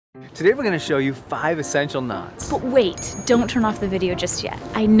Today we're going to show you 5 essential knots. But wait, don't turn off the video just yet.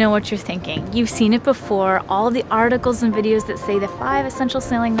 I know what you're thinking. You've seen it before. All the articles and videos that say the 5 essential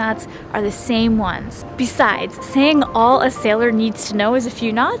sailing knots are the same ones. Besides, saying all a sailor needs to know is a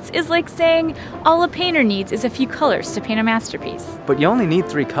few knots is like saying all a painter needs is a few colors to paint a masterpiece. But you only need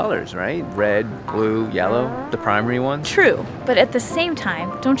 3 colors, right? Red, blue, yellow, the primary ones. True, but at the same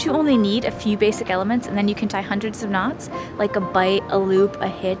time, don't you only need a few basic elements and then you can tie hundreds of knots? Like a bite, a loop, a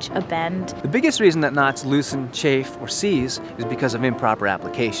hitch, a bend. The biggest reason that knots loosen, chafe, or seize is because of improper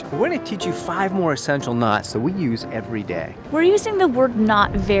application. We're going to teach you 5 more essential knots that we use every day. We're using the word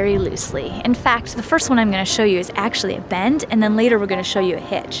knot very loosely. In fact, the first one I'm going to show you is actually a bend, and then later we're going to show you a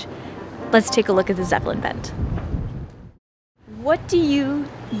hitch. Let's take a look at the Zeppelin Bend. What do you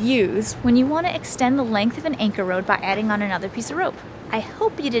use when you want to extend the length of an anchor rod by adding on another piece of rope? I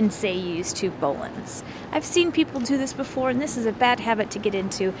hope you didn't say you use 2 bowlines. I've seen people do this before, and this is a bad habit to get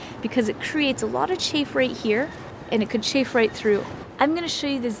into because it creates a lot of chafe right here, and it could chafe right through. I'm going to show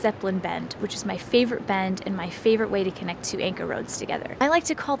you the Zeppelin Bend, which is my favorite bend and my favorite way to connect 2 anchor rods together. I like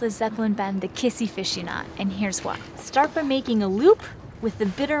to call the Zeppelin Bend the kissy fishy knot, and here's why. Start by making a loop with the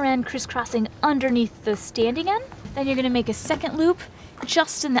bitter end crisscrossing underneath the standing end. Then you're going to make a second loop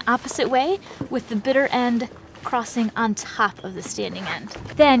just in the opposite way with the bitter end crossing on top of the standing end.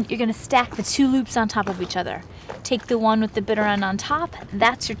 Then you're going to stack the 2 loops on top of each other. Take the one with the bitter end on top,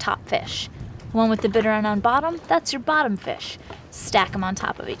 that's your top fish. The one with the bitter end on bottom, that's your bottom fish. Stack them on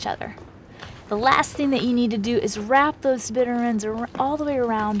top of each other. The last thing that you need to do is wrap those bitter ends all the way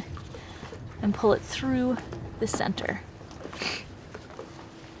around and pull it through the center.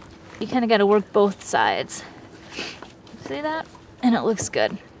 You kind of got to work both sides. See that? And it looks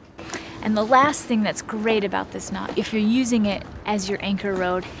good. And the last thing that's great about this knot, if you're using it as your anchor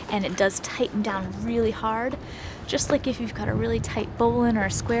rod and it does tighten down really hard, just like if you've got a really tight bowline or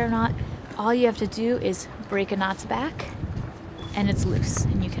a square knot, all you have to do is break a knot's back and it's loose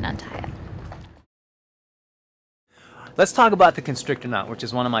and you can untie it. Let's talk about the constrictor knot, which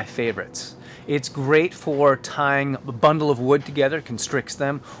is one of my favorites. It's great for tying a bundle of wood together, constricts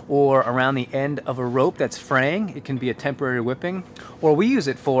them, or around the end of a rope that's fraying. It can be a temporary whipping, or we use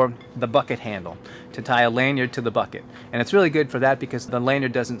it for the bucket handle, to tie a lanyard to the bucket. And it's really good for that because the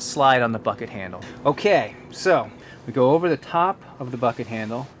lanyard doesn't slide on the bucket handle. Okay, so we go over the top of the bucket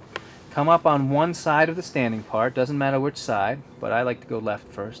handle, come up on one side of the standing part, doesn't matter which side, but I like to go left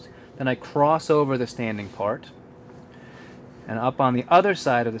first. Then I cross over the standing part, and up on the other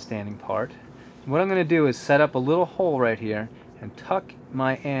side of the standing part. What I'm going to do is set up a little hole right here and tuck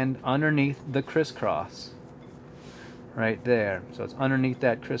my end underneath the crisscross right there. So it's underneath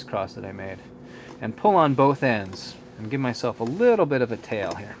that crisscross that I made, and pull on both ends and give myself a little bit of a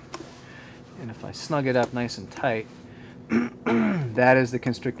tail here. And if I snug it up nice and tight, that is the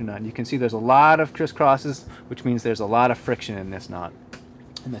constrictor knot. You can see there's a lot of crisscrosses, which means there's a lot of friction in this knot.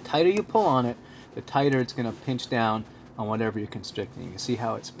 And the tighter you pull on it, the tighter it's going to pinch down on whatever you're constricting. You can see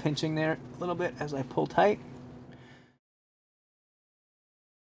how it's pinching there a little bit as I pull tight.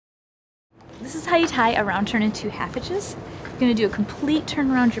 This is how you tie a round turn in 2 half hitches. You're going to do a complete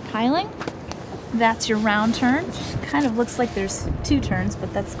turn around your piling. That's your round turn. Kind of looks like there's 2 turns,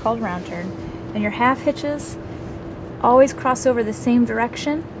 but that's called round turn. And your half hitches always cross over the same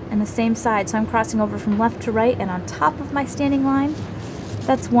direction and the same side. So I'm crossing over from left to right and on top of my standing line.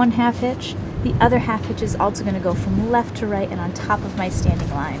 That's 1 half hitch. The other half hitch is also going to go from left to right and on top of my standing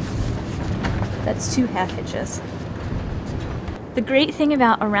line. That's 2 half hitches. The great thing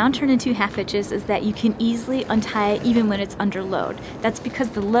about a round turn and 2 half hitches is that you can easily untie it even when it's under load. That's because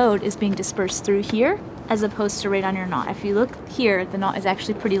the load is being dispersed through here as opposed to right on your knot. If you look here, the knot is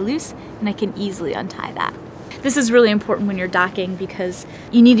actually pretty loose and I can easily untie that. This is really important when you're docking because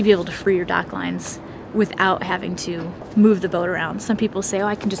you need to be able to free your dock lines without having to move the boat around. Some people say, oh,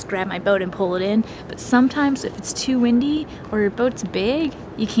 I can just grab my boat and pull it in, but sometimes if it's too windy or your boat's big,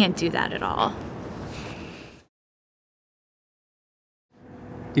 you can't do that at all.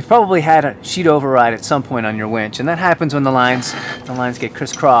 You've probably had a sheet override at some point on your winch, and that happens when the lines get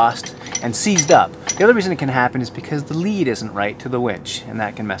crisscrossed and seized up. The other reason it can happen is because the lead isn't right to the winch, and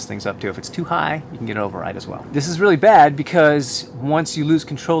that can mess things up too. If it's too high, you can get an override as well. This is really bad because once you lose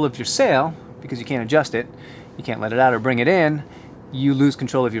control of your sail, because you can't adjust it, you can't let it out or bring it in, you lose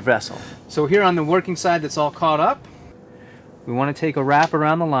control of your vessel. So here on the working side that's all caught up, we want to take a wrap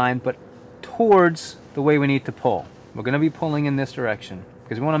around the line, but towards the way we need to pull. We're going to be pulling in this direction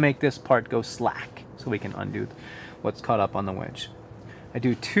because we want to make this part go slack so we can undo what's caught up on the winch. I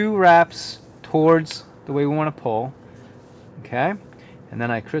do 2 wraps towards the way we want to pull, okay? And then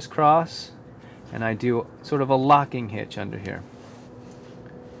I crisscross and I do sort of a locking hitch under here.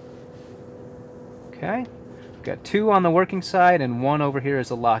 Okay, got 2 on the working side and 1 over here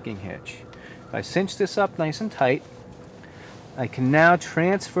is a locking hitch. If I cinch this up nice and tight, I can now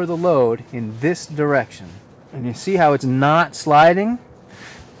transfer the load in this direction. And you see how it's not sliding?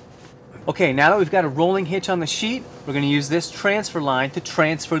 Okay, now that we've got a rolling hitch on the sheet, we're going to use this transfer line to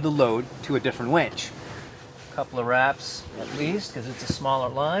transfer the load to a different winch. A couple of wraps at least, because it's a smaller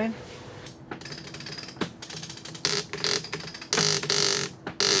line.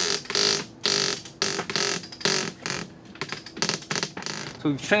 So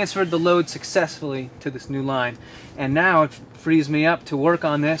we've transferred the load successfully to this new line, and now it frees me up to work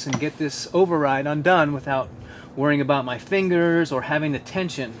on this and get this override undone without worrying about my fingers or having the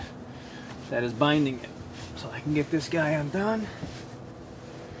tension that is binding it. So I can get this guy undone,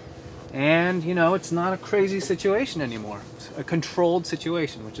 and you know, it's not a crazy situation anymore. It's a controlled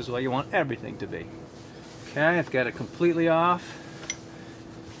situation, which is what you want everything to be. Okay, I've got it completely off.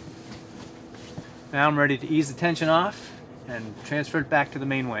 Now I'm ready to ease the tension off and transfer it back to the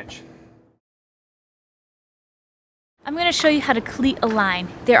main winch. I'm going to show you how to cleat a line.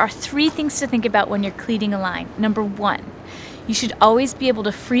 There are 3 things to think about when you're cleating a line. Number 1, you should always be able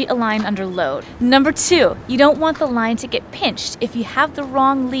to free a line under load. Number 2, you don't want the line to get pinched. If you have the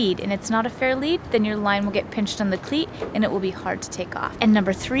wrong lead and it's not a fair lead, then your line will get pinched on the cleat and it will be hard to take off. And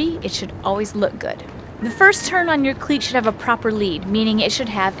number 3, it should always look good. The first turn on your cleat should have a proper lead, meaning it should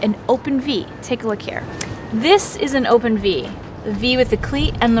have an open V. Take a look here. This is an open V. The V with the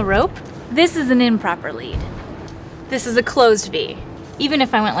cleat and the rope. This is an improper lead. This is a closed V. Even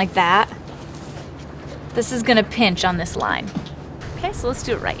if I went like that, this is gonna pinch on this line. Okay, so let's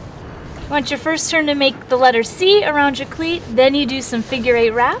do it right. You want your first turn to make the letter C around your cleat, then you do some figure 8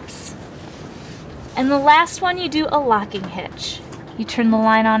 wraps. And the last one you do a locking hitch. You turn the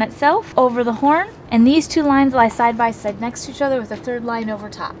line on itself over the horn, and these 2 lines lie side by side next to each other with a 3rd line over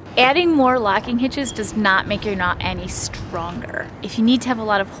top. Adding more locking hitches does not make your knot any stronger. If you need to have a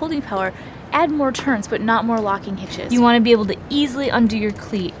lot of holding power, add more turns, but not more locking hitches. You want to be able to easily undo your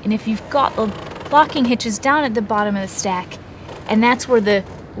cleat, and if you've got the locking hitches down at the bottom of the stack, and that's where the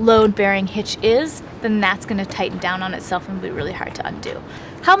load-bearing hitch is, then that's going to tighten down on itself and be really hard to undo.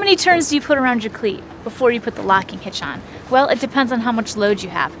 How many turns do you put around your cleat before you put the locking hitch on? Well, it depends on how much load you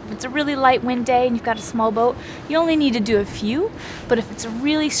have. If it's a really light wind day and you've got a small boat, you only need to do a few, but if it's a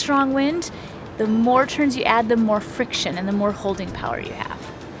really strong wind, the more turns you add, the more friction and the more holding power you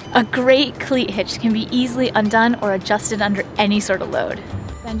have. A great cleat hitch can be easily undone or adjusted under any sort of load.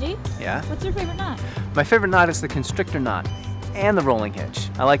 Benji? Yeah? What's your favorite knot? My favorite knot is the Constrictor Knot and the rolling hitch.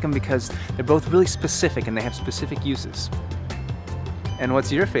 I like them because they're both really specific and they have specific uses. And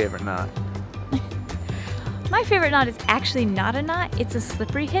what's your favorite knot? My favorite knot is actually not a knot, it's a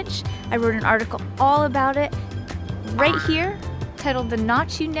slippery hitch. I wrote an article all about it right here, titled The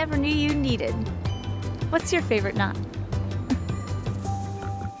Knot You Never Knew You Needed. What's your favorite knot?